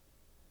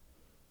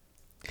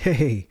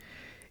Hey,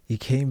 you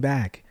came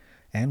back.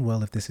 And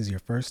well, if this is your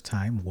first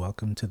time,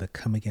 welcome to the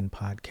Come Again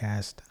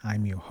podcast.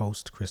 I'm your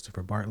host,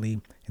 Christopher Bartley,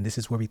 and this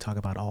is where we talk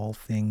about all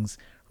things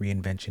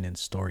reinvention and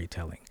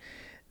storytelling.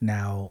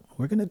 Now,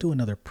 we're going to do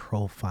another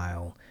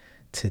profile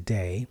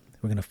today.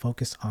 We're going to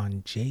focus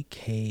on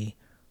JK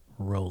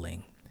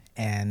Rowling.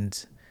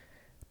 And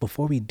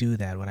before we do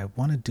that, what I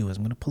want to do is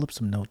I'm going to pull up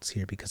some notes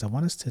here because I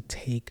want us to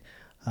take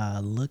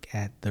a look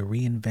at the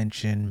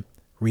reinvention,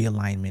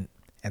 realignment,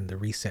 and the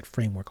reset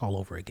framework all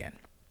over again.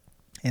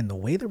 And the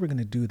way that we're going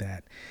to do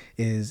that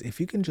is if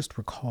you can just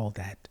recall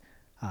that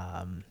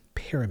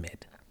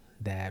pyramid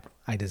that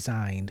I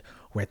designed,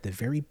 where at the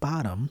very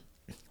bottom,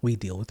 we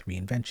deal with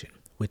reinvention,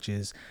 which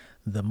is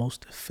the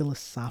most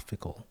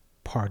philosophical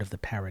part of the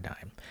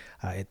paradigm.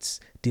 It's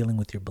dealing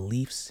with your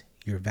beliefs,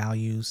 your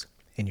values,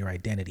 and your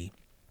identity.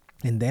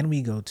 And then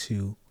we go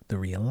to the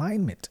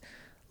realignment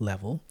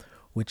level,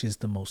 which is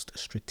the most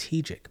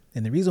strategic.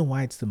 And the reason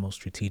why it's the most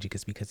strategic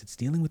is because it's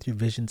dealing with your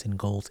visions and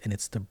goals, and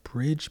it's the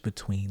bridge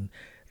between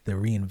the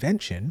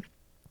reinvention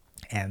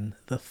and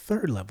the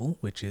third level,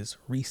 which is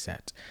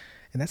reset.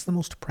 And that's the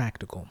most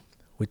practical,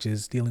 which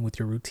is dealing with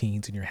your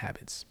routines and your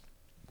habits.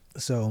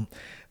 So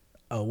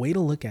a way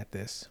to look at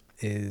this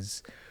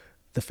is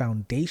the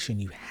foundation.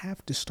 You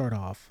have to start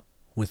off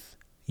with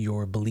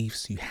your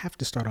beliefs. You have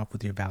to start off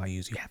with your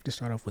values. You have to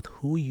start off with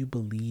who you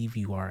believe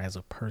you are as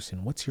a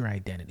person. What's your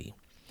identity?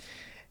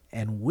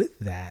 And with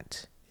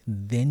that,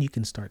 then you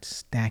can start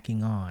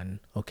stacking on,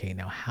 okay,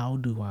 now how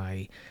do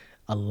I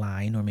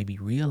align or maybe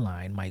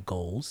realign my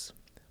goals,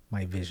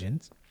 my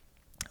visions,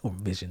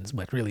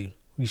 but really,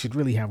 you should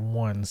really have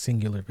one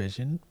singular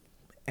vision.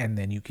 And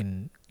then you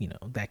can,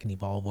 that can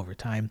evolve over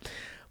time.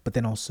 But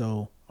then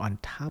also on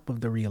top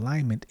of the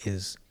realignment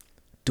is,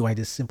 do I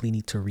just simply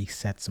need to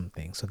reset some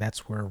things? So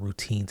that's where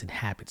routines and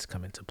habits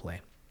come into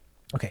play.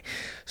 Okay,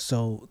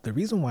 so the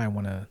reason why I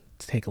want to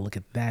take a look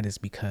at that is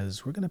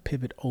because we're going to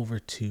pivot over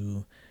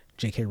to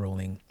JK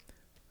Rowling,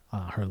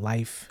 her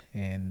life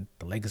and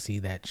the legacy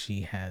that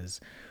she has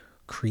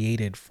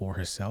created for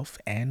herself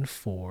and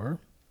for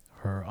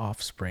her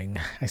offspring.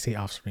 I say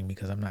offspring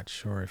because I'm not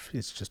sure if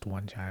it's just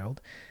one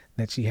child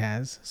that she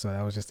has. So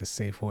that was just a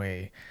safe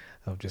way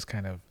of just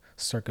kind of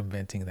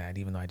circumventing that,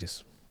 even though I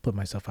just put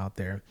myself out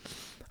there.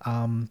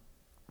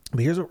 But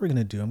here's what we're going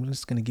to do. I'm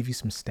just going to give you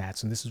some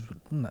stats, and this is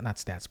not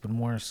stats, but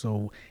more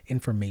so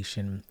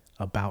information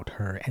about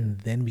her. And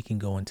then we can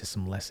go into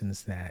some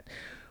lessons that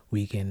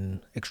we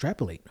can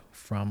extrapolate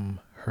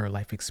from her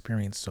life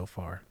experience so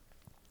far.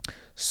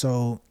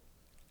 So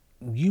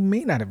you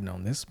may not have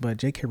known this, but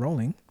J.K.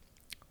 Rowling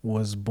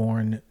was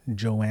born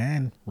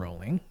Joanne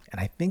Rowling, and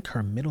I think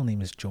her middle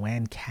name is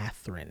Joanne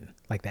Catherine,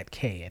 like that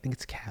K. I think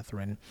it's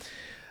Catherine,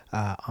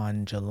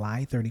 on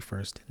July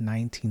 31st,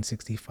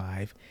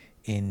 1965,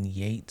 in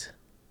Yate,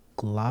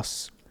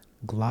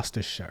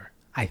 Gloucestershire.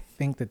 I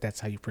think that's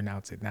how you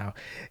pronounce it. Now,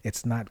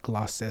 it's not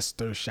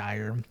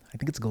Gloucestershire. I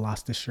think it's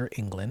Gloucestershire,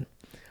 England.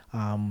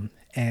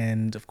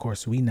 And of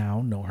course, we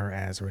now know her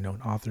as a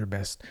renowned author,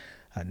 best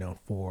known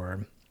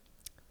for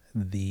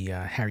the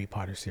Harry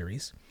Potter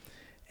series.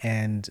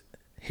 And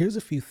here's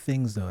a few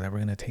things, though, that we're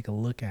going to take a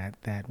look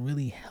at that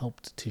really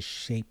helped to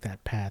shape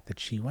that path that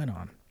she went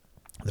on.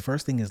 The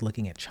first thing is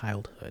looking at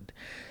childhood.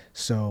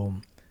 So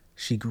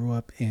she grew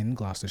up in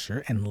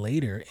Gloucestershire and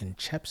later in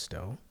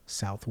Chepstow,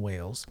 South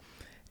Wales.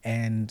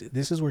 And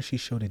this is where she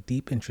showed a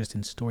deep interest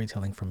in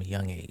storytelling from a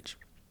young age.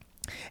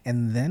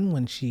 And then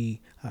when she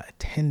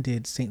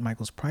attended St.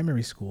 Michael's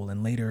Primary School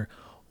and later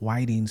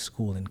Whiting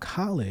School in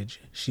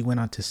college, she went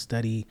on to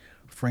study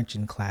French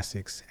and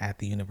classics at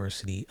the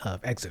University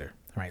of Exeter.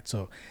 All right,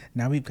 so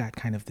now we've got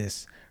kind of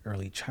this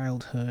early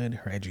childhood,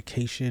 her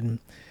education.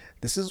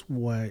 This is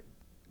where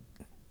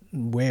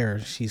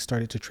she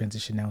started to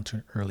transition now to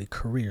an early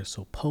career.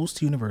 So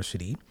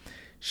post-university,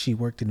 she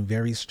worked in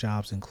various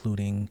jobs,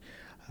 including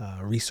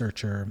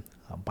researcher,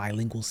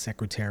 bilingual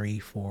secretary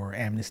for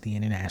Amnesty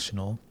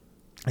International.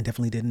 I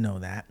definitely didn't know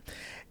that.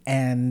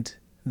 And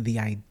the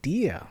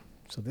idea,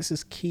 so this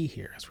is key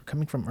here, as we're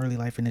coming from early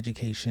life and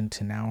education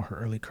to now her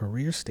early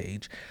career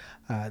stage,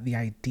 the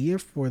idea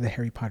for the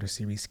Harry Potter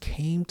series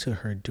came to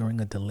her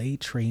during a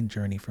delayed train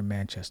journey from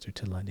Manchester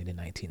to London in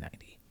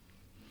 1990.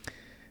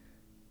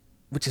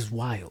 Which is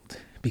wild,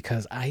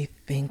 because I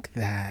think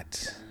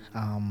that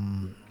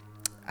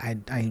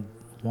I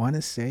want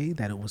to say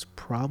that it was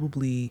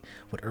probably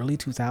early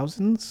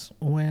 2000s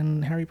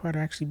when Harry Potter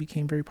actually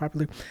became very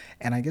popular.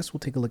 And I guess we'll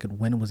take a look at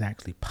when it was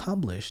actually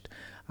published.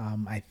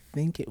 I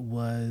think it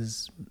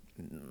was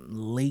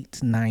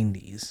late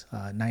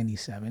 90s,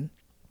 97.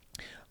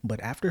 But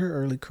after her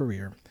early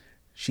career,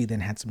 she then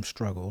had some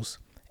struggles.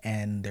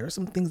 And there are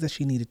some things that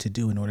she needed to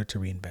do in order to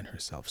reinvent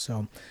herself.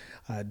 So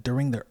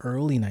during the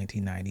early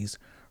 1990s,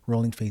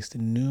 Rowling faced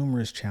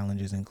numerous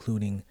challenges,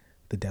 including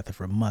the death of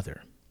her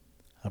mother,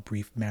 a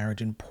brief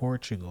marriage in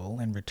Portugal,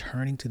 and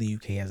returning to the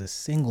UK as a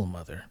single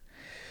mother.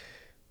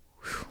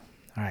 Whew.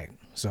 All right,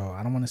 so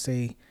I don't want to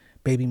say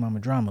baby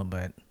mama drama,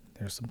 but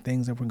there's some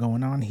things that were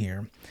going on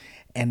here.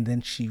 And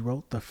then she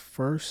wrote the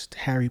first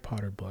Harry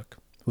Potter book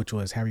which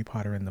was Harry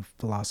Potter and the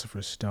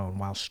Philosopher's Stone,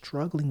 while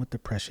struggling with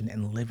depression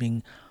and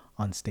living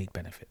on state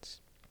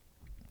benefits.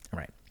 All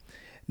right.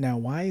 Now,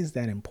 why is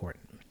that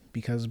important?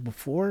 Because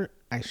before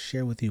I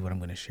share with you what I'm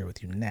going to share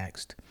with you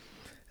next,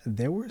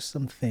 there were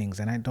some things,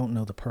 and I don't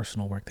know the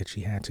personal work that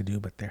she had to do,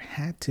 but there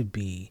had to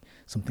be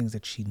some things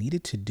that she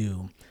needed to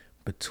do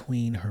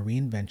between her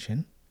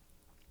reinvention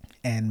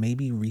and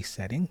maybe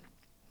resetting.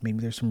 Maybe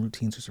there's some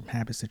routines or some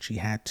habits that she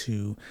had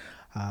to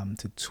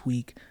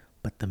tweak,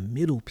 but the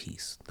middle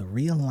piece, the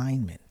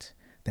realignment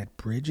that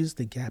bridges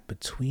the gap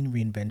between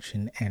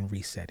reinvention and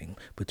resetting,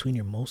 between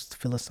your most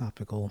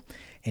philosophical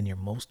and your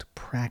most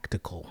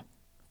practical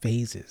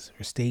phases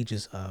or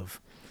stages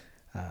of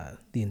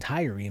the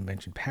entire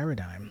reinvention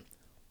paradigm,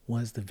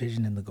 was the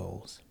vision and the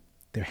goals.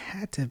 There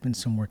had to have been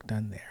some work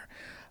done there.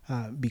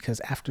 Because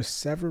after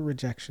several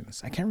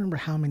rejections, I can't remember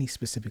how many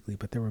specifically,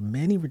 but there were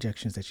many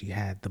rejections that she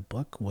had. The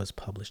book was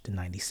published in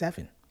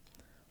 97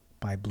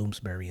 by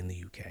Bloomsbury in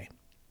the UK.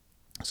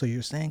 So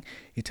you're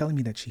telling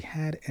me that she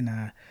had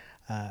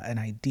an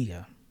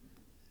idea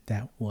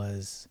that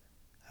was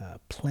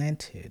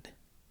planted,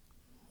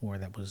 or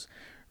that was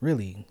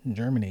really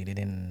germinated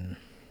in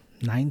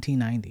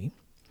 1990,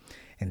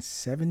 and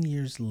 7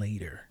 years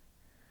later,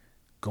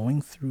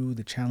 going through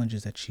the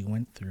challenges that she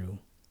went through,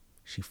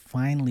 she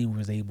finally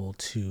was able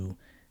to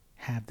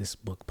have this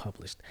book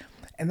published.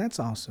 And that's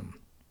awesome.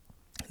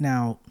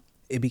 Now,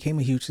 it became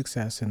a huge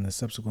success, and the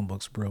subsequent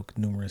books broke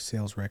numerous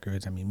sales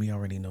records. I mean, we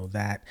already know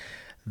that.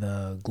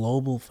 The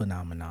global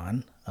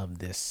phenomenon of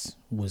this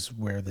was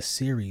where the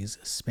series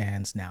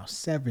spans now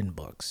 7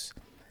 books.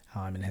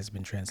 And has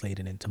been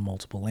translated into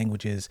multiple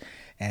languages,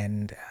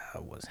 and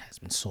has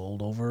been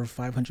sold over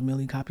 500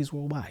 million copies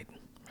worldwide,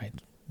 right?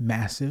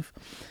 Massive.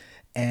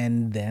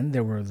 And then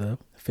there were the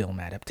film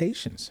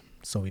adaptations.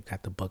 So we've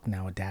got the book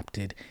now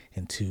adapted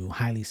into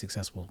highly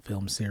successful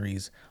film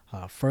series,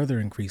 further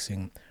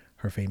increasing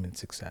her fame and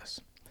success.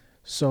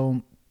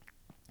 So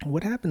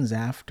what happens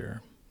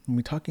after, when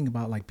we're talking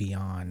about like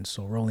beyond,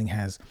 so Rowling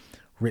has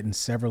written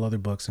several other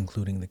books,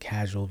 including The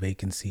Casual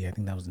Vacancy, I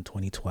think that was in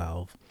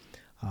 2012,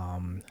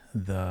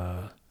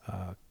 the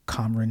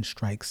Comrade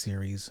Strike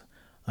series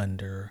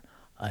under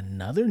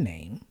another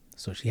name.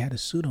 So she had a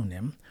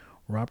pseudonym,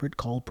 Robert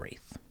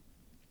Galbraith.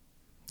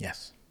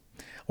 Yes.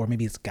 Or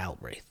maybe it's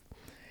Galbraith.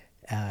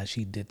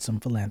 She did some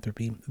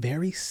philanthropy,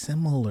 very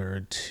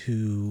similar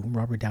to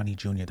Robert Downey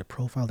Jr., the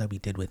profile that we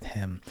did with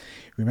him.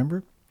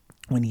 Remember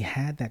when he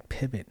had that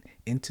pivot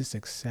into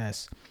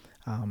success,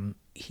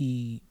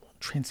 he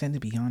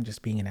transcended beyond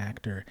just being an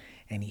actor,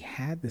 and he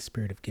had the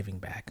spirit of giving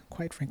back.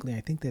 Quite frankly,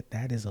 I think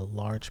that is a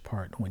large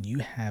part when you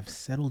have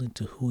settled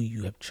into who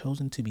you have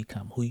chosen to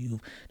become, who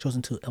you've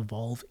chosen to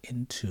evolve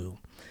into.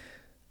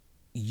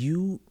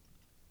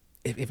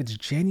 If it's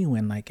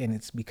genuine, like, and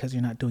it's because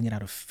you're not doing it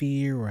out of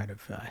fear or out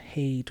of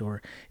hate,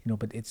 or,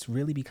 but it's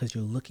really because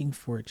you're looking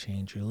for a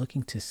change, you're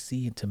looking to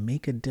see and to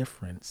make a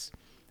difference,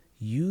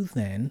 you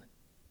then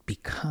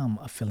become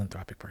a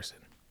philanthropic person.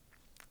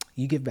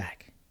 You give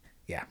back.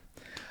 Yeah.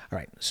 All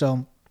right.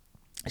 So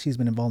she's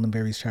been involved in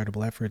various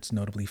charitable efforts,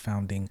 notably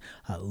founding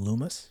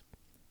Loomis,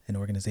 an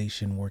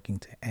organization working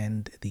to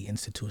end the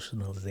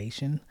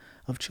institutionalization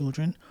of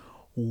children,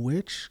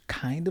 which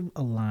kind of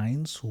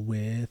aligns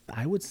with,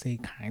 I would say,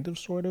 kind of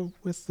sort of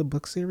with the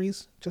book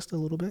series, just a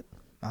little bit.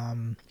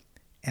 And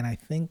I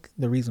think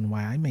the reason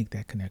why I make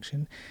that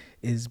connection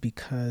is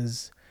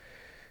because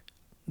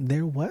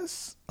there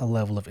was a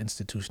level of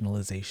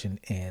institutionalization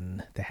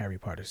in the Harry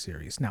Potter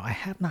series. Now, I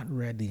have not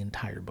read the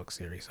entire book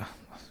series.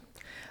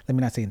 Let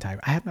me not say entire.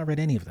 I have not read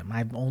any of them.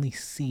 I've only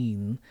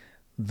seen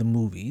the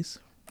movies.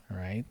 All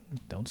right.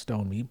 Don't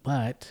stone me.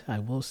 But I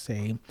will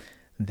say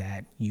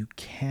that you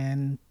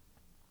can...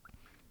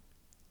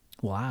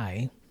 Well,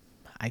 I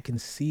can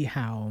see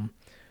how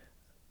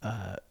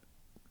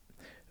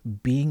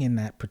being in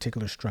that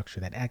particular structure,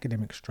 that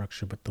academic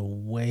structure, but the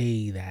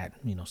way that,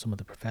 some of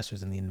the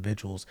professors and the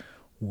individuals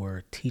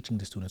were teaching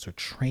the students or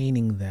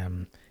training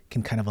them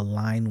can kind of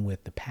align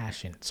with the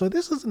passion. So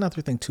this is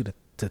another thing too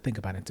to think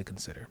about and to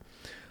consider.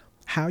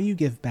 How you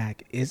give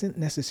back isn't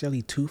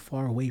necessarily too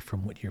far away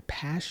from what your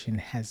passion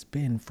has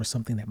been for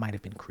something that might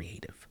have been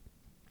creative.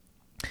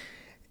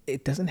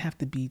 It doesn't have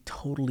to be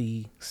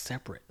totally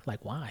separate.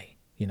 Like, why?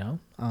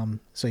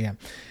 So yeah.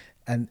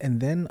 And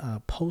then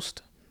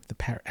post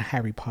the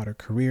Harry Potter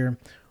career,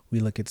 we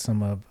look at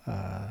some of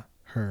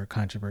her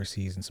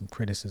controversies and some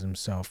criticism.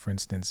 So, for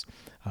instance,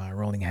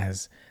 Rowling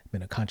has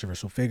been a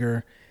controversial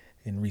figure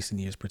in recent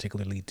years,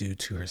 particularly due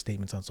to her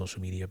statements on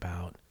social media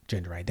about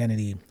gender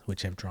identity,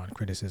 which have drawn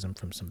criticism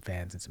from some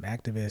fans and some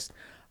activists.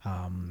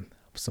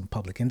 Some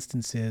public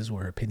instances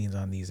where her opinions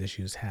on these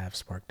issues have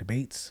sparked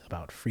debates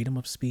about freedom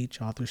of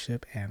speech,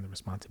 authorship, and the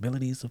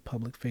responsibilities of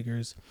public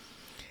figures.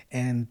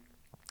 And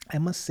I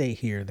must say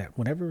here that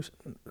whatever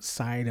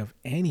side of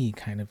any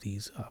kind of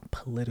these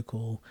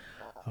political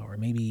or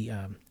maybe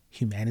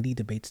humanity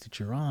debates that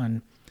you're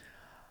on,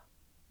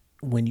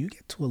 when you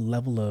get to a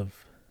level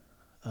of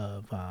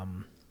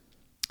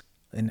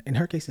in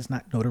her case, it's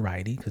not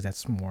notoriety, because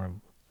that's more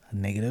a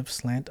negative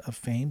slant of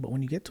fame, but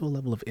when you get to a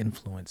level of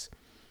influence,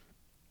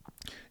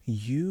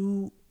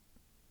 you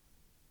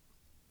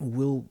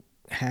will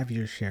have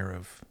your share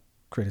of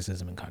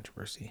criticism and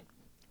controversy.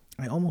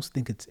 I almost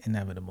think it's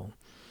inevitable.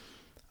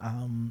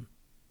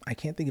 I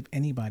can't think of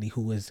anybody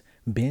who has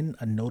been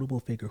a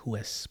notable figure who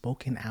has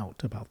spoken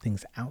out about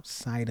things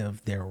outside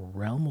of their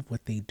realm of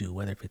what they do,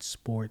 whether if it's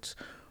sports,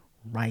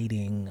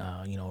 writing,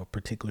 a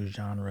particular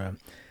genre,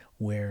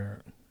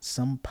 where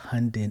some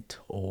pundit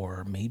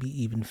or maybe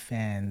even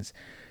fans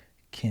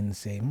can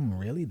say,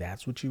 really,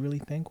 that's what you really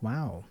think?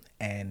 Wow.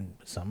 And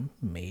some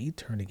may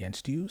turn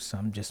against you.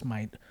 Some just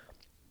might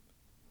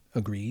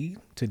agree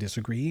to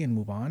disagree and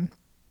move on.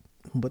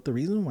 But the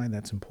reason why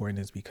that's important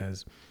is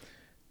because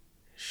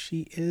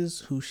she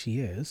is who she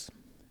is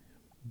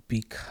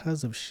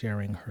because of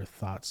sharing her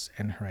thoughts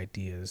and her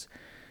ideas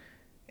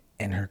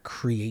and her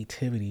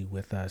creativity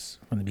with us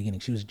from the beginning.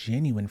 She was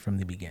genuine from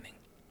the beginning.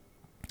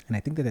 And I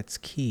think that that's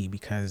key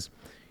because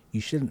you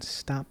shouldn't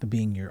stop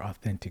being your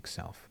authentic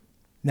self.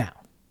 Now,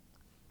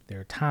 there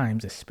are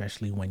times,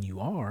 especially when you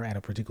are at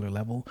a particular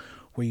level,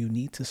 where you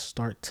need to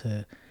start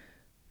to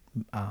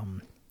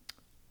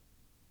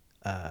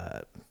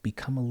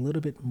become a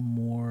little bit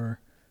more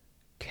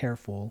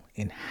careful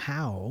in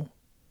how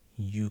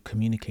you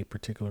communicate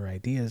particular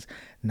ideas,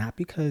 not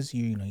because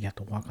you have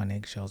to walk on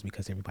eggshells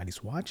because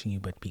everybody's watching you,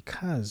 but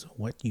because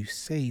what you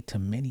say to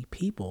many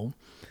people,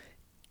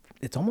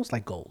 it's almost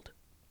like gold.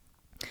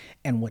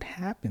 And what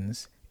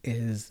happens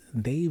is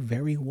they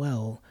very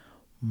well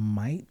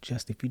might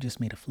just, if you just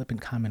made a flippant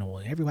comment,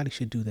 well, everybody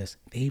should do this,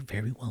 they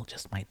very well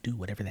just might do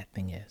whatever that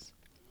thing is.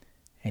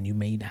 And you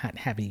may not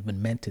have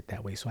even meant it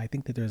that way. So I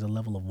think that there's a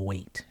level of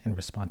weight and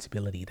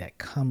responsibility that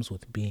comes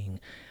with being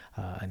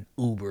an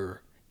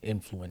uber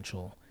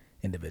influential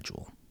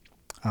individual.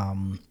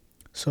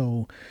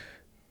 So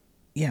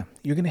yeah,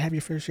 you're going to have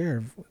your fair share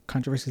of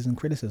controversies and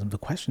criticism. The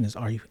question is,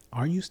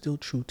 are you still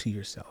true to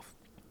yourself?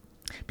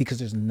 Because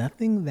there's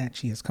nothing that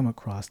she has come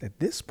across at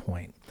this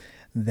point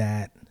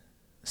that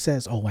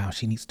says, oh, wow,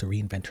 she needs to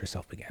reinvent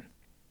herself again.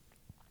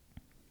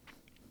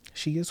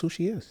 She is who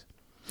she is.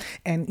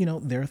 And,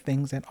 there are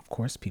things that, of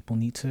course, people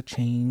need to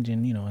change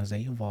and, as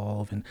they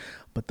evolve.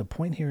 But the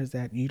point here is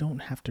that you don't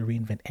have to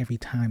reinvent every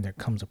time there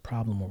comes a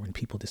problem or when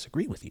people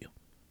disagree with you.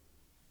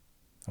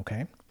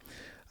 Okay?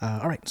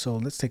 All right, so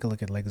let's take a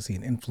look at legacy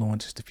and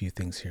influence, just a few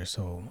things here.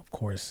 So, of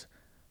course,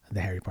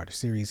 the Harry Potter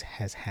series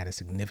has had a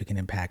significant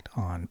impact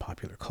on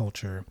popular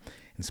culture,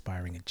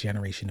 inspiring a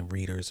generation of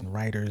readers and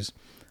writers.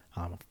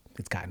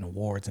 It's gotten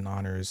awards and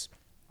honors,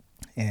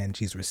 and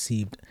she's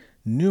received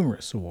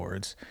numerous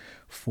awards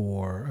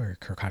for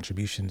her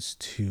contributions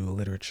to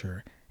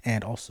literature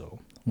and also,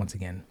 once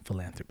again,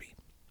 philanthropy.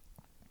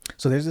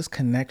 So there's this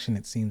connection,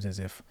 it seems as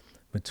if,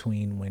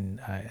 between when,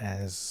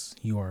 as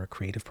you are a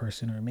creative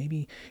person, or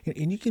maybe,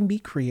 and you can be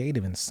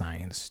creative in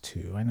science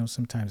too. I know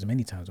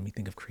many times when we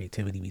think of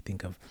creativity, we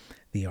think of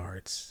the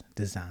arts,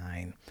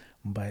 design,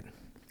 but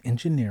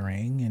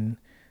engineering and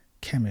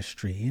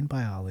chemistry and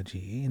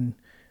biology and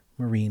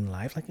marine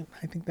life, I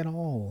think that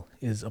all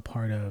is a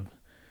part of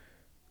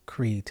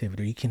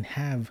creativity. You can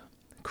have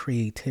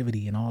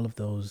creativity in all of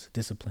those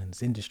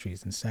disciplines,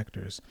 industries, and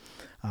sectors.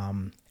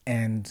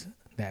 And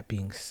that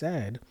being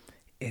said,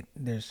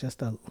 there's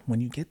just when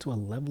you get to a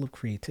level of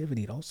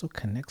creativity, it also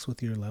connects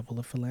with your level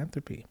of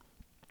philanthropy,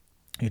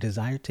 your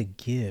desire to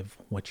give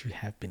what you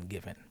have been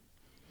given.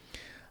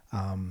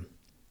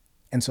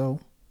 And so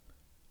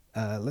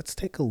let's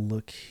take a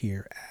look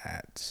here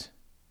at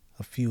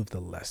a few of the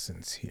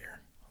lessons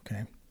here.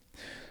 Okay.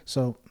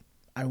 So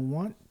I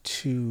want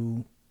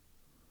to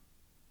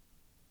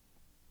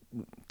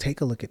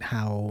take a look at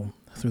how,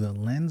 through the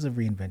lens of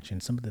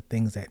reinvention, some of the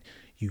things that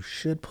you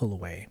should pull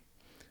away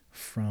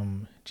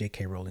from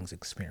JK Rowling's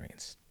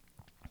experience.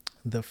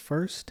 The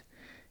first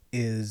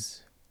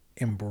is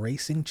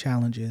embracing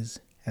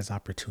challenges as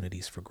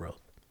opportunities for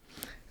growth.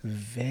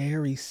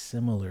 Very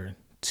similar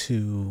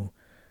to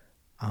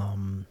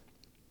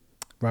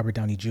Robert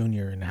Downey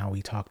Jr. and how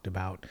we talked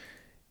about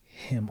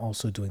him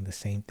also doing the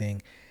same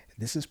thing.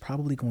 This is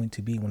probably going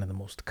to be one of the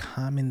most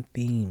common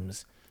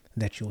themes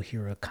that you'll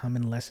hear,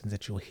 common lessons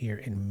that you'll hear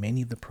in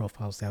many of the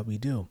profiles that we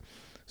do.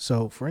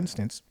 So, for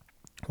instance,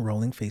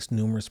 Rowling faced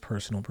numerous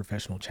personal and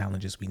professional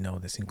challenges. We know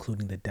this,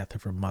 including the death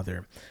of her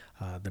mother,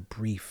 the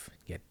brief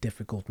yet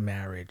difficult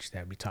marriage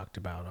that we talked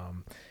about,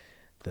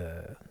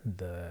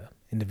 the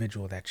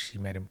individual that she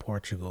met in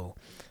Portugal,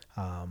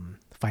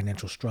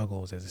 financial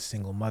struggles as a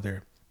single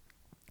mother.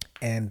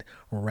 And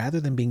rather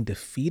than being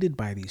defeated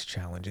by these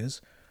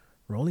challenges,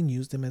 Rowling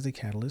used them as a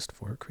catalyst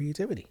for her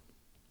creativity.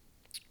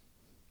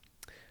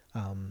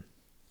 I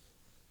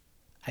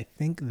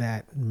think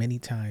that many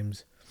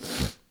times,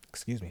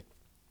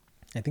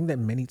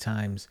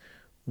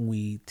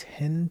 we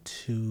tend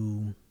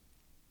to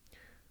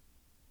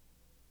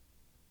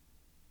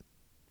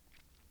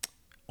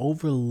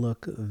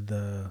overlook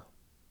the,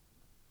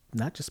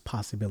 not just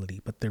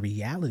possibility, but the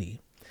reality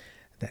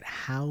that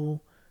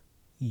how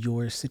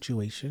your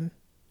situation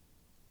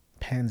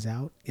pans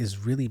out is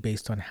really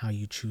based on how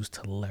you choose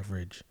to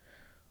leverage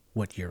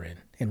what you're in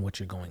and what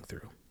you're going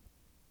through.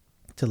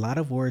 It's a lot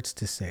of words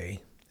to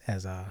say,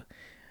 as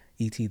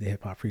E.T. the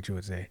hip hop preacher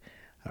would say,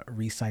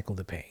 recycle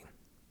the pain.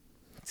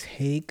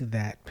 Take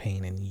that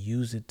pain and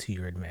use it to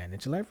your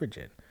advantage. Leverage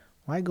it.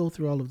 Why go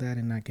through all of that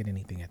and not get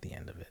anything at the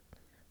end of it?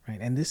 Right?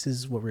 And this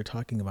is what we're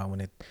talking about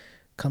when it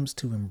comes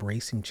to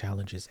embracing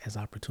challenges as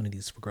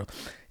opportunities for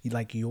growth.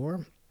 Like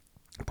your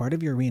part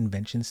of your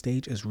reinvention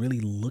stage is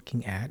really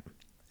looking at,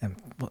 and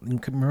you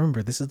can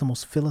remember, this is the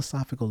most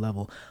philosophical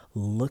level,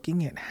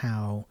 looking at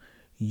how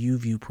you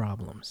view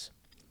problems.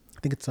 I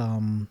think it's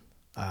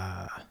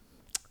the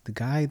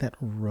guy that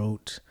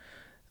wrote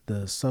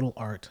The Subtle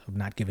Art of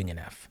Not Giving an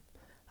F.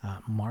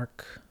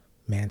 Mark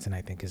Manson,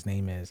 I think his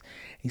name is.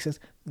 He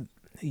says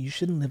you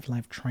shouldn't live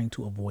life trying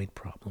to avoid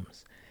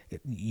problems.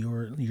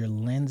 Your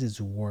lens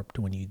is warped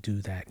when you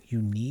do that.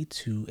 You need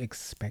to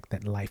expect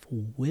that life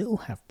will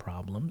have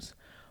problems,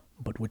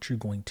 but what you're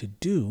going to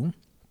do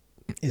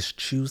is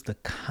choose the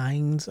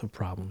kinds of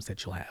problems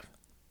that you'll have.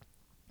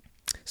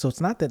 So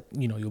it's not that,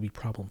 you'll be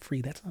problem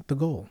free. That's not the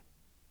goal.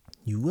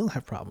 You will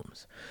have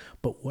problems,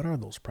 but what are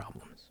those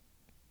problems?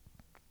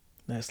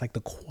 That's like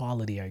the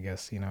quality, I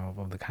guess,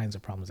 of the kinds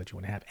of problems that you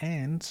want to have.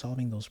 And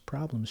solving those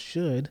problems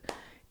should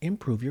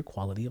improve your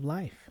quality of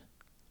life.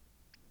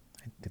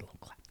 I did a little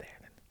clap there.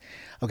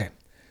 Okay,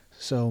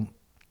 so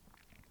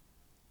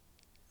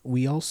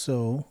we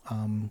also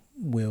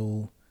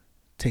will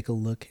take a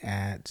look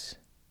at,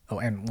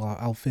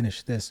 I'll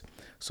finish this.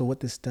 So what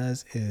this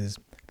does is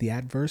the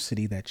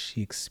adversity that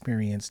she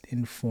experienced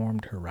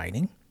informed her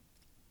writing.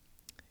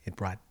 It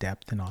brought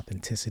depth and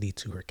authenticity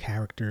to her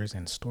characters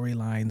and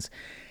storylines,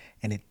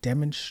 and it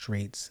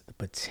demonstrates the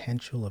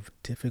potential of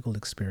difficult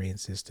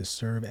experiences to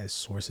serve as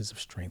sources of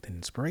strength and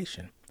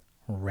inspiration,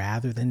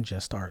 rather than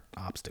just art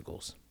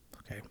obstacles.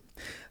 Okay.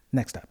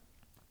 Next up,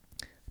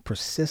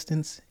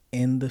 persistence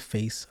in the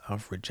face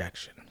of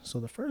rejection. So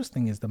the first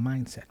thing is the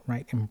mindset,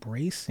 right?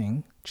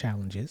 Embracing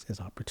challenges as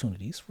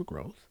opportunities for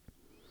growth.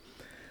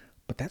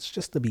 But that's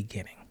just the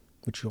beginning.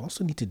 What you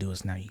also need to do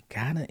is now you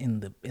gotta, in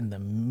the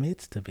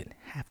midst of it,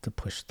 have to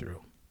push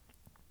through.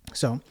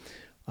 So,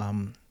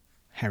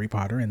 Harry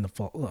Potter and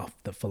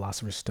the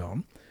Philosopher's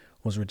Stone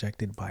was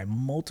rejected by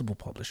multiple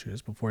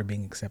publishers before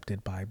being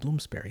accepted by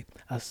Bloomsbury.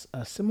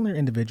 A similar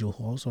individual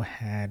who also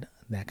had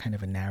that kind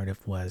of a narrative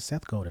was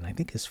Seth Godin. I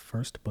think his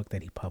first book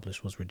that he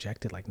published was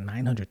rejected like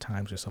 900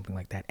 times or something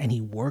like that, and he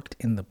worked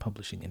in the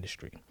publishing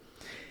industry.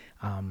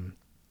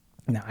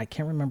 Now, I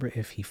can't remember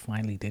if he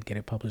finally did get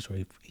it published or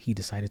if he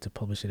decided to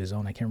publish it his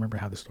own. I can't remember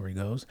how the story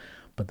goes.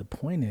 But the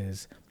point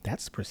is,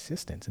 that's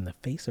persistence in the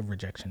face of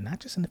rejection, not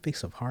just in the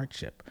face of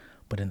hardship,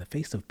 but in the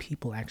face of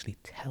people actually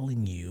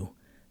telling you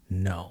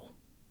no.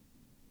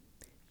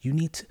 You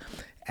need to,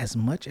 as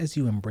much as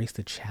you embrace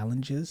the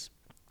challenges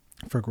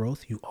for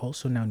growth, you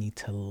also now need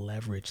to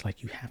leverage,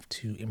 like you have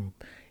to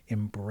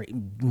embrace,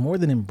 more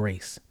than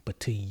embrace, but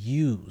to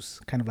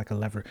use, kind of like a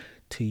lever,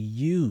 to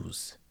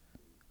use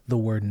the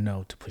word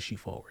no to push you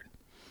forward.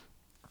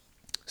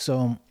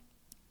 So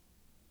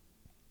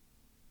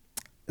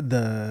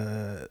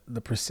the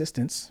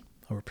persistence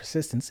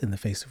in the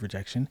face of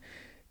rejection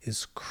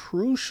is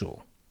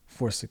crucial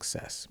for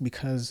success,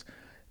 because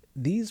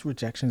these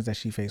rejections that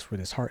she faced were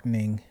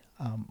disheartening,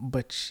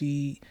 but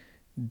she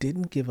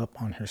didn't give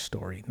up on her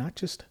story, not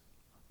just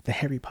the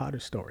Harry Potter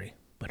story,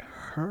 but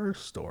her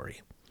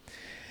story.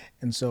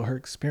 And so her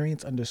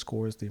experience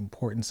underscores the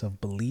importance of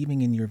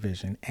believing in your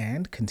vision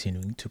and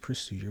continuing to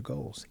pursue your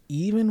goals,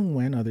 even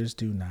when others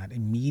do not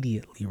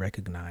immediately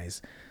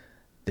recognize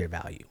their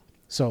value.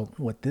 So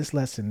what this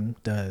lesson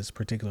does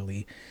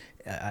particularly,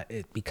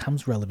 it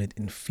becomes relevant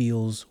in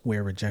fields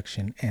where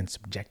rejection and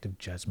subjective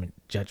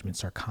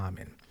judgments are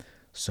common.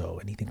 So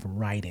anything from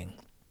writing,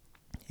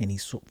 any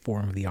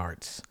form of the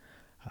arts,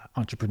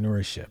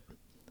 entrepreneurship,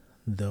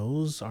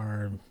 those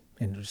are,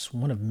 and just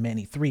one of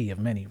many, three of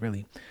many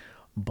really,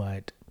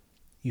 but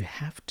you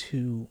have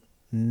to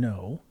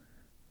know,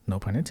 no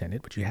pun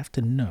intended, but you have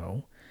to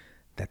know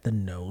that the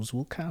no's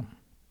will come.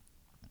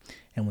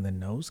 And when the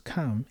no's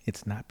come,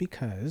 it's not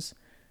because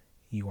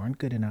you aren't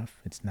good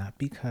enough. It's not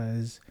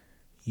because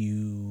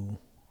you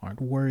aren't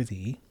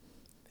worthy.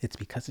 It's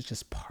because it's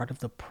just part of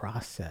the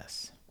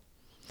process.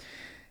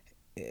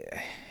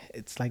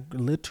 It's like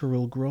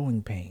literal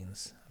growing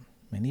pains.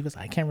 Many of us,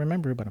 I can't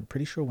remember, but I'm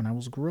pretty sure when I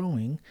was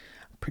growing,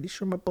 pretty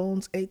sure my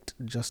bones ached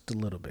just a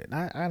little bit.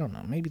 I don't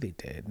know. Maybe they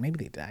did.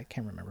 I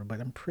can't remember.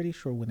 But I'm pretty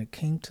sure when it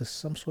came to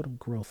some sort of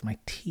growth, my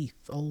teeth,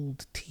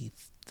 old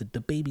teeth, the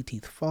baby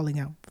teeth falling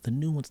out, the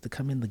new ones to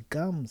come in, the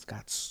gums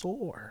got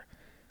sore.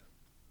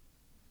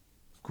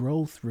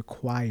 Growth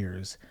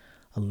requires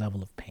a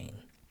level of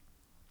pain.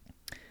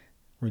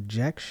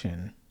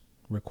 Rejection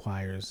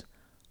requires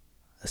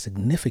a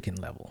significant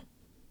level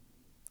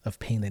of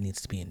pain that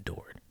needs to be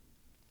endured.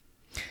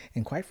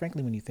 And quite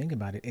frankly, when you think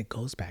about it, it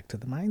goes back to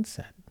the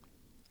mindset.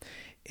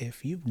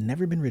 If you've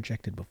never been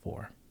rejected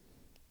before,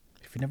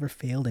 if you've never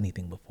failed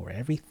anything before,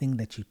 everything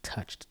that you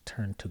touched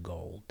turned to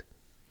gold.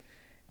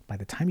 By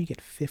the time you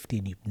get 50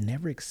 and you've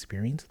never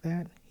experienced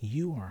that,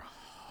 you are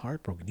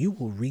heartbroken, you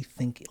will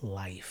rethink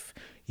life.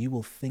 You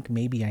will think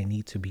maybe I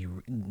need to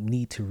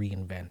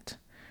reinvent,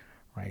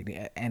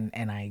 right?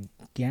 And I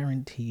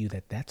guarantee you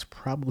that that's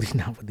probably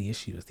not what the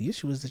issue is. The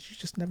issue is that you've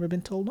just never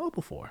been told no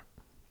before.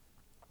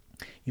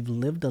 You've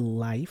lived a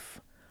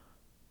life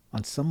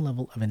on some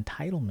level of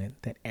entitlement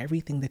that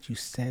everything that you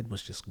said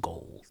was just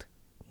gold.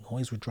 You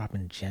always were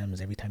dropping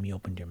gems every time you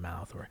opened your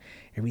mouth, or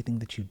everything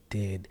that you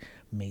did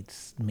made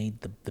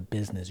the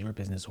business, your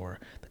business, or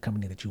the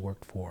company that you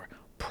worked for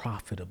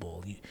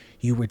profitable.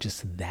 You were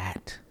just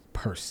that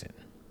person.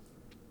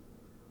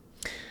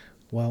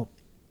 Well,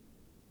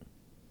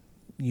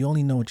 you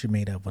only know what you're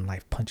made of when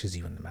life punches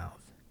you in the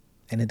mouth.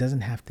 And it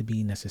doesn't have to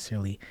be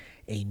necessarily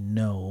a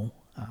no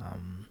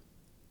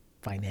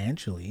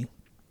financially.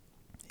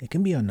 It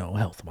can be a no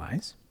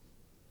health-wise,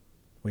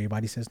 where your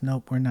body says,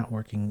 nope, we're not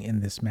working in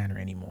this manner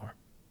anymore.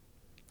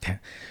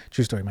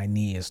 True story, my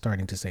knee is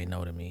starting to say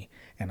no to me,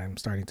 and I'm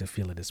starting to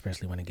feel it,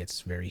 especially when it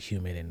gets very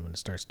humid and when it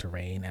starts to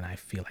rain, and I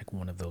feel like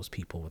one of those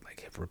people with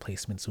like hip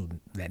replacements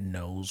that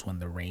knows when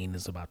the rain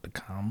is about to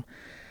come.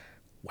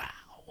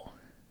 Wow.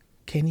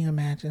 Can you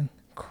imagine?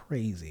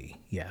 Crazy.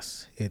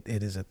 Yes, it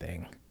is a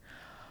thing.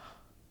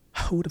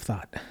 Who would have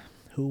thought?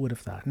 Who would have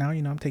thought? Now,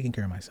 I'm taking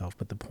care of myself,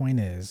 but the point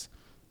is,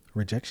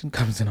 rejection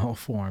comes in all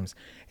forms,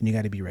 and you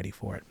got to be ready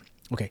for it.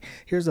 Okay,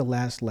 here's the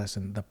last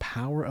lesson: the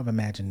power of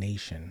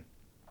imagination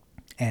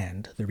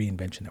and the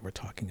reinvention that we're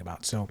talking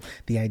about. So,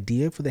 the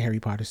idea for the Harry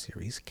Potter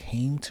series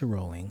came to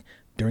Rowling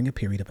during a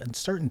period of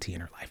uncertainty in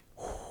her life.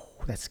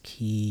 Ooh, that's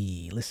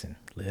key. Listen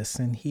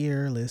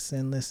here.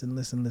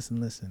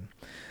 Listen.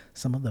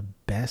 Some of the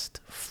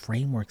best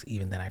frameworks,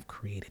 even that I've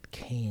created,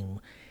 came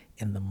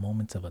in the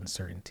moments of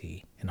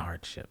uncertainty and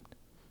hardship.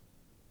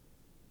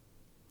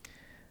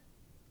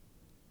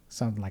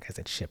 Sounds like I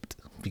said shipped,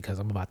 because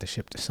I'm about to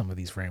ship to some of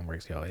these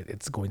frameworks, yo.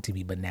 It's going to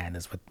be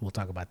bananas, but we'll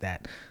talk about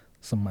that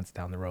some months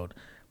down the road.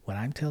 What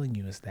I'm telling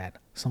you is that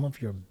some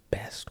of your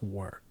best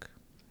work,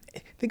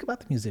 think about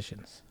the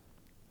musicians.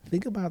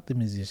 Think about the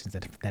musicians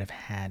that have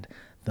had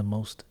the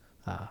most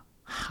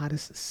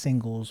hottest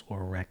singles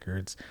or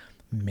records.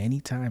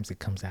 Many times it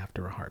comes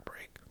after a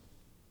heartbreak.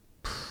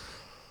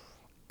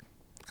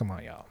 Come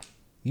on, y'all.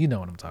 You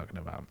know what I'm talking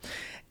about.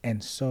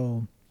 And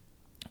so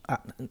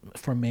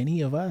for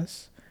many of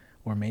us,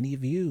 or many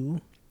of you,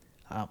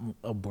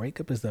 a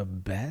breakup is the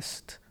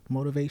best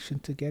motivation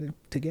to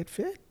get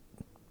fit.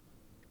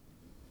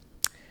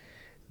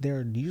 There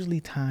are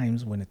usually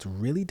times when it's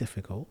really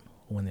difficult,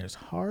 when there's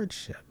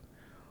hardship,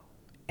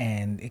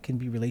 and it can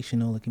be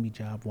relational, it can be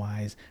job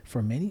wise.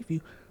 For many of you,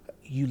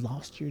 you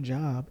lost your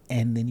job,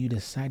 and then you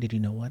decided, you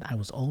know what, I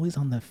was always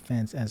on the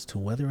fence as to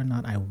whether or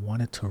not I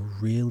wanted to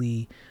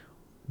really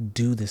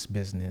do this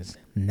business.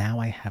 Now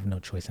I have no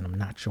choice, and I'm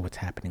not sure what's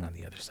happening on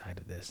the other side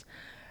of this.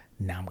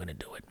 Now I'm going to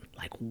do it.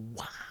 Like,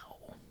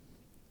 wow.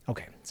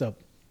 Okay, so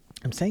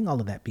I'm saying all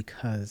of that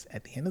because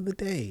at the end of the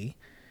day,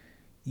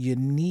 you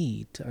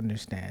need to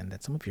understand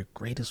that some of your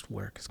greatest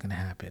work is going to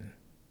happen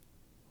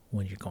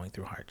when you're going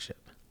through hardship.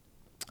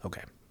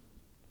 Okay.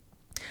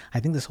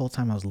 I think this whole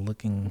time I was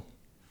looking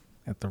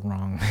at the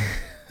wrong...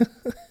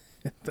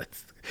 I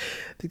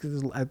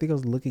think I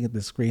was looking at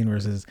the screen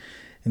versus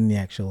in the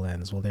actual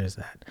lens. Well, there's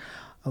that.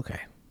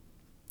 Okay.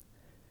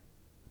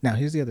 Now,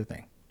 here's the other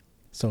thing.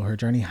 So her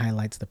journey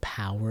highlights the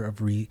power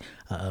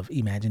of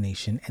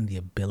imagination and the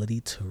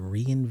ability to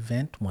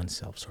reinvent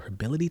oneself. So her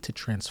ability to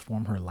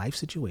transform her life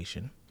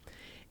situation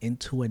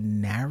into a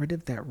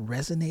narrative that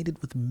resonated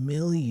with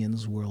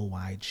millions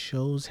worldwide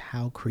shows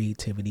how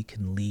creativity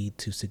can lead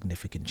to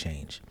significant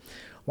change.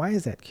 Why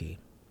is that key?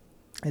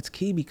 It's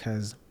key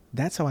because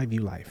that's how I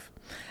view life.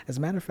 As a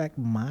matter of fact,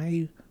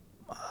 my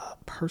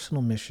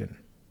personal mission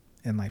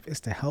in life is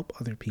to help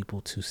other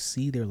people to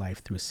see their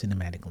life through a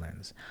cinematic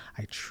lens.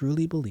 I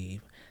truly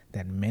believe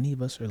that many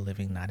of us are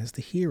living not as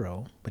the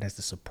hero, but as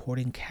the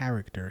supporting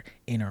character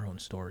in our own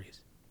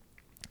stories.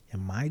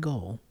 And my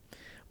goal,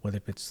 whether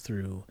it's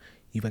through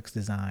UX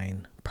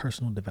design,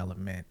 personal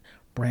development,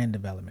 brand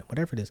development,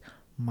 whatever it is,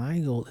 my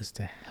goal is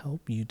to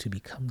help you to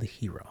become the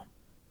hero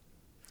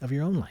of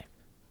your own life,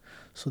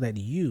 so that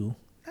you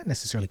not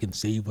necessarily can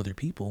save other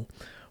people,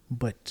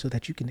 but so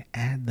that you can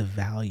add the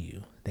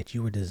value that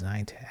you were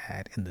designed to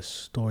add in the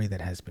story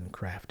that has been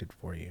crafted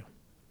for you,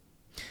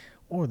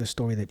 or the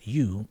story that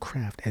you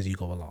craft as you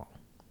go along.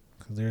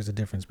 Because there's a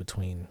difference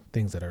between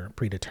things that are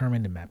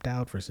predetermined and mapped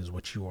out versus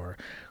what you are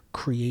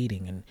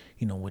creating and,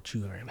 what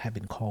you have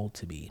been called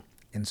to be.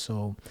 And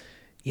so,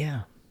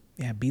 yeah,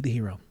 be the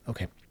hero.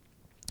 Okay.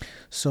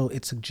 So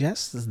it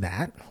suggests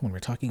that when we're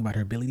talking about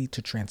her ability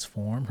to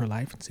transform her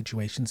life and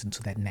situations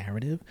into that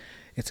narrative,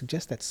 it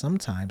suggests that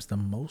sometimes the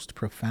most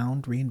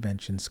profound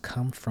reinventions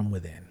come from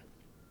within,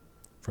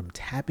 from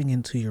tapping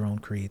into your own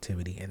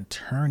creativity and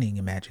turning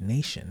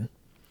imagination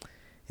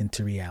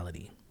into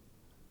reality.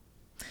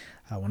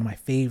 One of my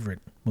favorite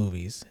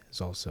movies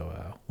is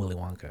also Willy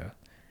Wonka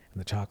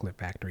and the Chocolate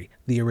Factory,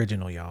 the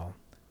original, y'all.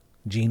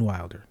 Gene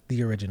Wilder,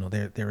 the original.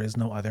 There is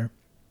no other.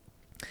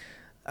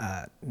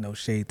 No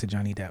shade to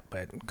Johnny Depp,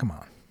 but come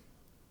on.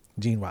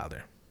 Gene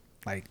Wilder.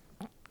 Like,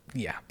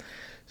 Yeah.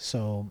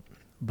 So,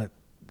 but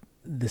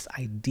this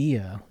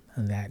idea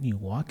that you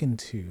walk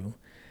into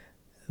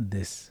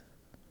this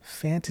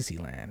fantasy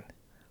land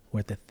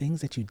where the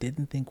things that you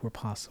didn't think were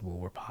possible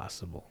were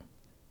possible.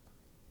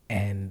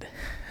 And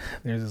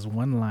there's this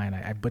one line,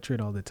 I butcher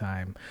it all the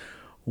time,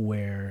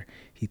 where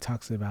he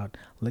talks about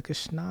lick a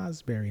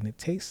schnozberry and it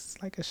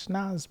tastes like a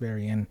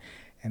schnozberry.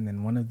 And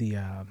then one of the,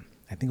 I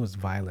think it was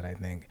Violet, I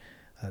think,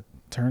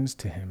 turns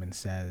to him and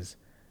says,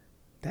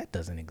 that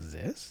doesn't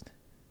exist.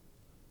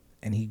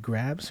 And he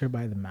grabs her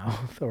by the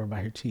mouth or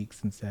by her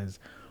cheeks and says,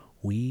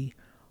 we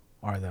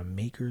are the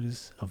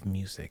makers of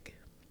music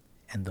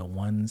and the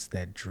ones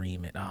that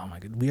dream it. Oh my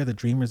God. We are the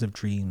dreamers of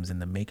dreams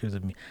and the makers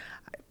of me.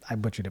 I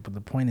butchered it, but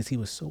the point is he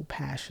was so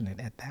passionate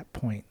at that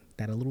point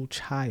that a little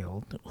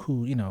child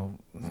who,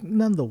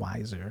 none the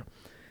wiser,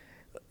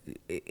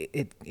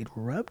 it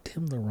rubbed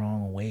him the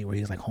wrong way where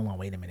he was like, hold on,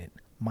 wait a minute.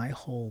 My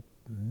whole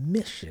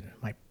mission,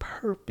 my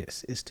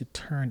purpose is to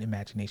turn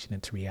imagination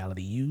into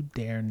reality. You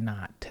dare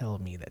not tell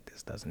me that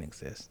this doesn't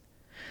exist.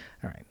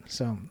 All right.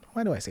 So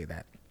why do I say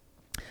that?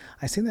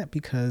 I say that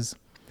because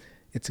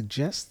it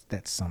suggests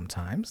that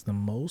sometimes the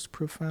most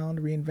profound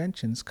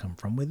reinventions come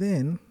from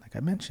within, like I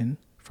mentioned,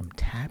 from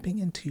tapping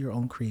into your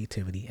own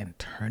creativity and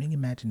turning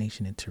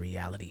imagination into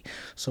reality.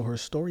 So her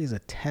story is a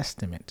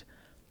testament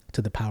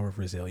to the power of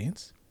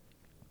resilience.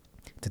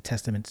 It's a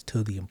testament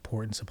to the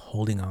importance of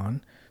holding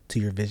on to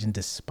your vision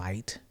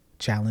despite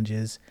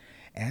challenges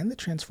and the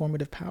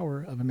transformative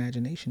power of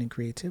imagination and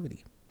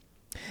creativity.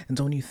 And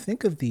so when you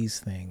think of these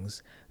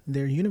things,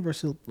 they're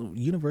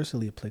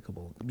universally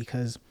applicable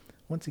because,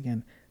 once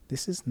again,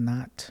 this is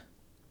not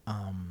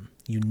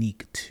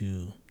unique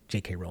to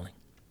JK Rowling.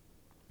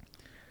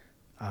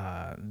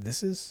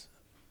 This is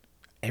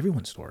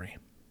everyone's story,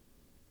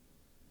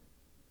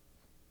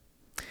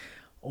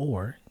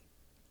 or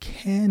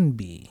can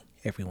be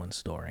everyone's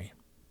story.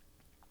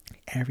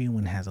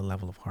 Everyone has a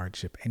level of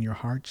hardship, and your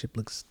hardship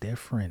looks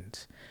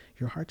different.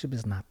 Your hardship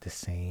is not the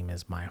same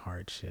as my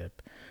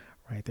hardship,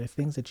 right? There are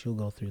things that you'll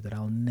go through that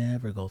I'll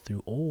never go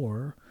through,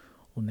 or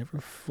will never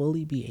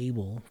fully be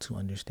able to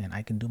understand.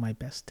 I can do my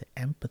best to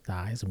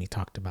empathize, and we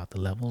talked about the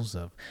levels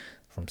of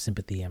from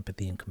sympathy,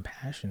 empathy, and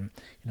compassion.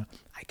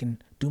 I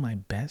can do my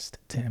best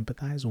to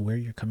empathize where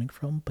you're coming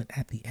from, but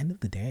at the end of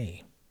the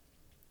day,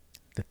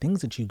 the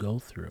things that you go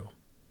through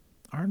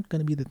aren't going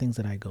to be the things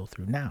that I go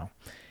through. Now,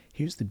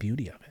 here's the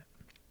beauty of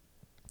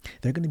it.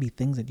 There are going to be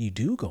things that you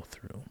do go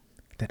through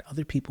that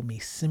other people may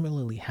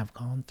similarly have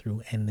gone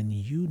through, and then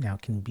you now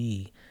can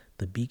be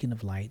the beacon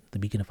of light, the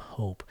beacon of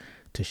hope,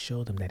 to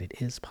show them that it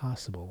is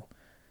possible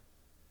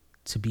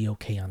to be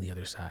okay on the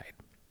other side,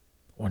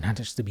 or not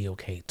just to be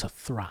okay, to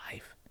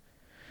thrive.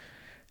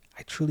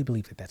 I truly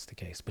believe that that's the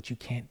case, but you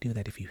can't do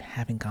that if you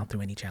haven't gone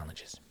through any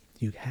challenges.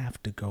 You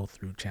have to go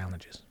through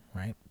challenges,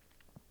 right?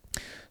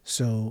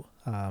 So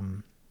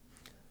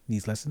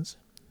these lessons,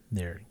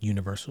 they're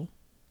universal.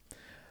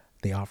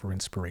 They offer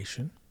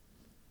inspiration,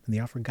 and they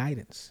offer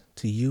guidance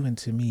to you and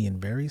to me in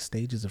various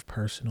stages of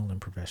personal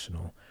and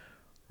professional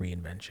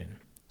reinvention.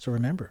 So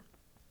remember,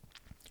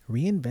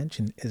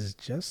 reinvention is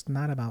just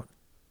not about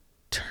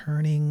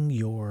turning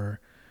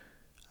your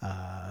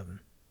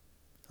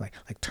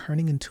like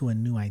turning into a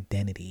new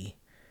identity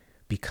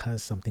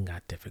because something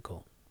got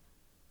difficult.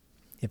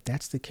 If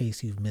that's the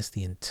case, you've missed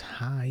the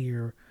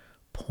entire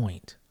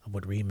point of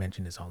what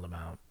reinvention is all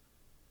about.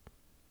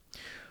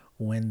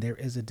 When there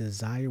is a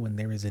desire, when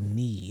there is a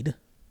need,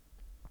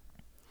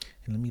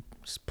 and let me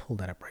just pull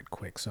that up right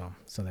quick so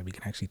that we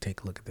can actually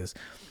take a look at this.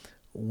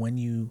 When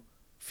you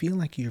feel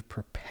like you're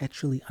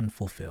perpetually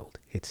unfulfilled,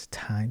 it's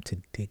time to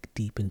dig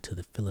deep into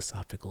the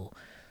philosophical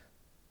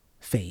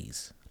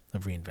phase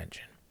of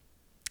reinvention.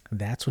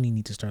 That's when you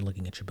need to start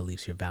looking at your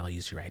beliefs, your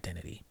values, your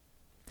identity.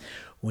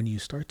 When you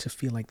start to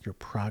feel like your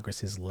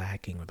progress is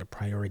lacking or the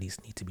priorities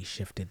need to be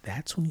shifted,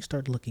 that's when you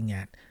start looking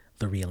at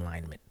the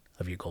realignment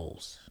of your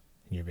goals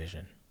and your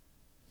vision.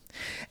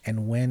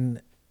 And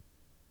when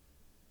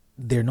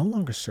they're no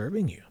longer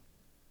serving you,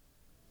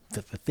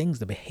 the things,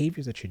 the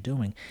behaviors that you're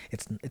doing,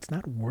 it's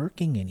not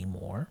working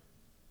anymore.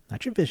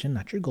 Not your vision,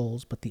 not your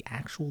goals, but the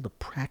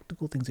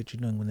practical things that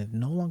you're doing. When they're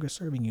no longer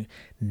serving you,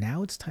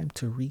 now it's time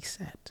to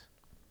reset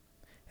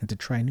and to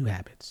try new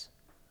habits,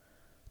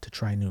 to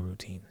try new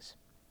routines.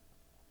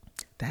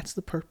 That's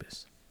the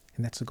purpose,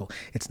 and that's the goal.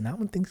 It's not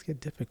when things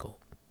get difficult.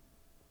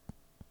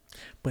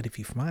 But if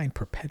you find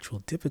perpetual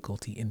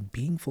difficulty in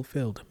being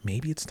fulfilled,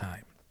 maybe it's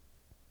time.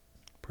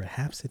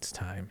 Perhaps it's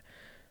time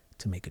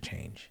to make a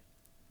change.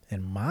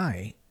 And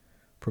my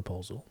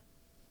proposal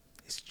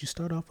is that you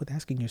start off with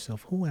asking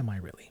yourself, who am I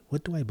really?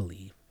 What do I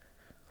believe?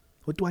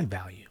 What do I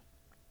value?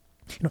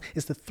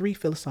 It's the three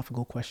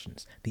philosophical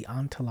questions: the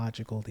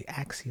ontological, the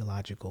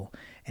axiological,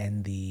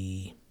 and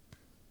the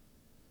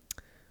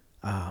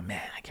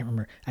I can't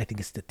remember. I think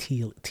it's the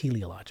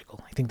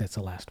teleological. I think that's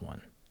the last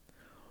one.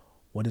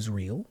 What is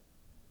real?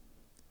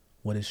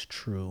 What is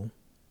true?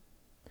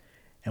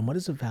 And what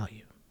is of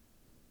value?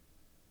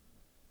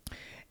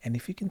 And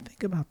if you can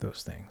think about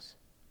those things,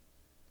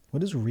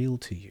 what is real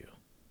to you?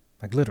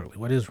 Like literally,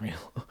 what is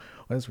real?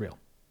 What is real?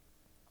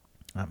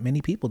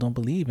 Many people don't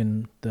believe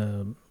in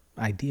the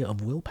idea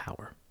of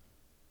willpower.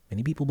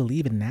 Many people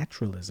believe in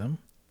naturalism,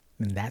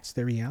 and that's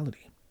their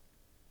reality.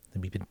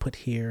 And we've been put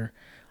here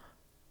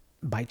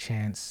by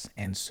chance,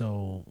 and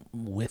so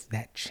with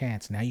that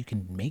chance, now you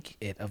can make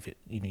it of it.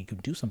 You can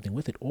do something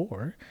with it,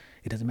 or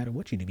it doesn't matter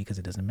what you do because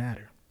it doesn't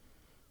matter.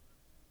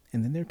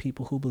 And then there are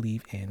people who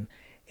believe in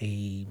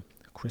a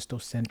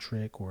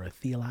Christocentric or a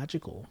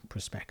theological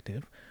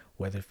perspective,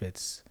 whether if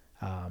it's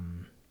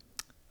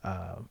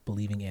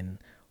believing in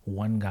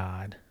one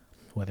God,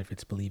 whether if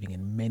it's believing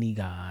in many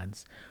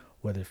gods,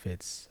 whether if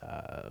it's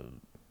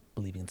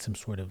believing in some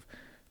sort of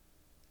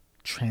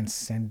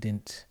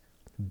transcendent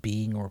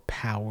being or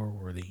power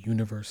or the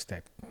universe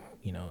that,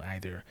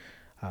 either,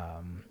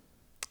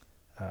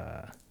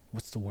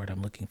 what's the word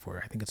I'm looking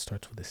for? I think it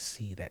starts with a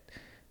C that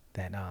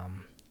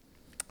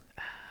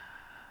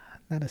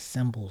not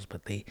assembles,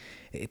 but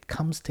it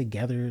comes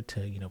together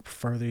to,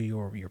 further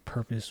your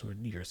purpose or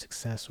your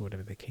success or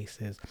whatever the case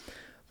is.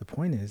 The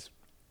point is,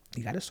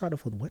 you got to start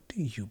off with, what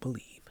do you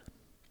believe?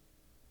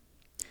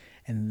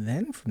 And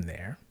then from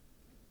there,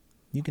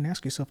 you can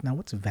ask yourself, now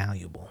what's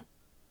valuable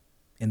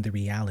in the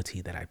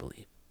reality that I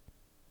believe?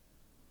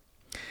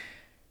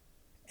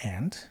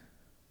 And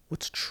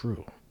what's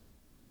true?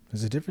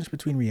 There's a difference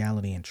between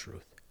reality and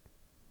truth.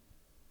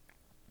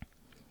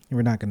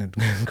 We're not going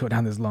to go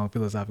down this long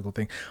philosophical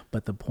thing,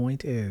 but the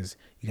point is,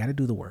 you got to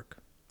do the work.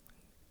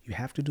 You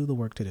have to do the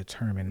work to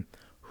determine,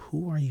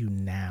 who are you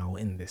now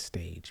in this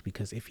stage?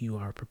 Because if you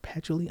are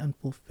perpetually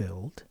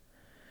unfulfilled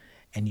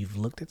and you've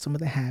looked at some of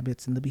the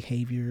habits and the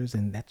behaviors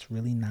and that's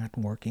really not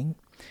working,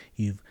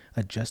 you've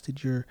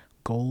adjusted your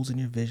goals and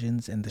your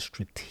visions and the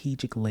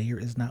strategic layer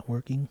is not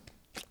working,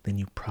 then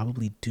you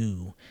probably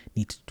do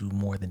need to do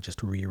more than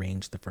just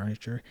rearrange the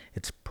furniture.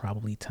 It's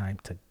probably time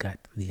to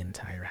gut the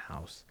entire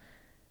house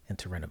and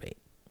to renovate.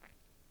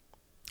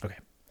 Okay.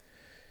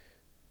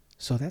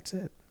 So that's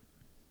it.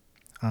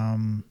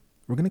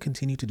 We're going to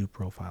continue to do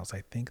profiles.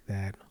 I think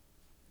that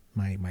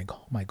my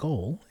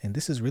goal, and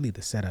this is really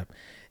the setup,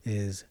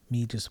 is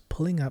me just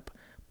pulling up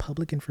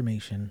public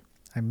information.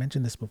 I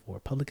mentioned this before,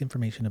 public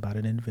information about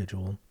an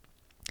individual,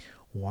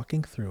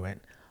 walking through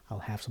it. I'll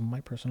have some of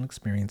my personal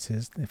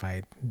experiences if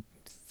I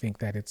think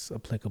that it's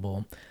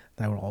applicable,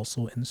 that I will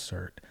also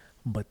insert,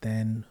 but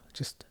then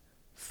just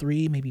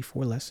 3, maybe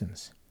 4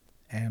 lessons.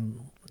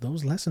 And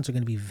those lessons are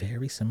going to be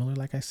very similar,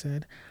 like I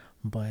said,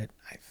 but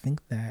I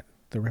think that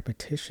the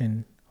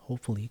repetition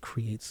hopefully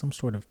creates some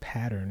sort of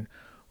pattern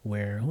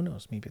where, who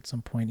knows, maybe at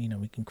some point,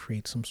 we can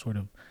create some sort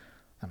of,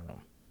 I don't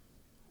know,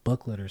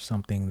 booklet or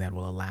something that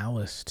will allow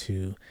us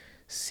to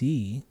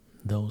see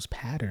those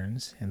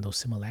patterns and those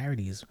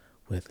similarities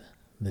with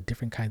the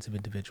different kinds of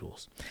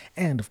individuals.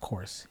 And of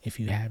course, if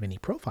you have any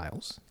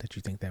profiles that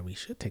you think that we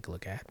should take a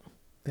look at,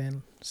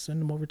 then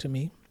send them over to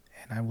me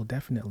and I will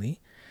definitely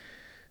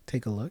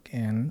take a look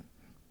and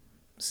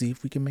see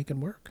if we can make it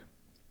work.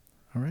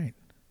 All right.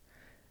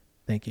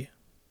 Thank you.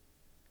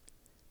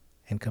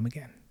 And come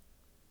again.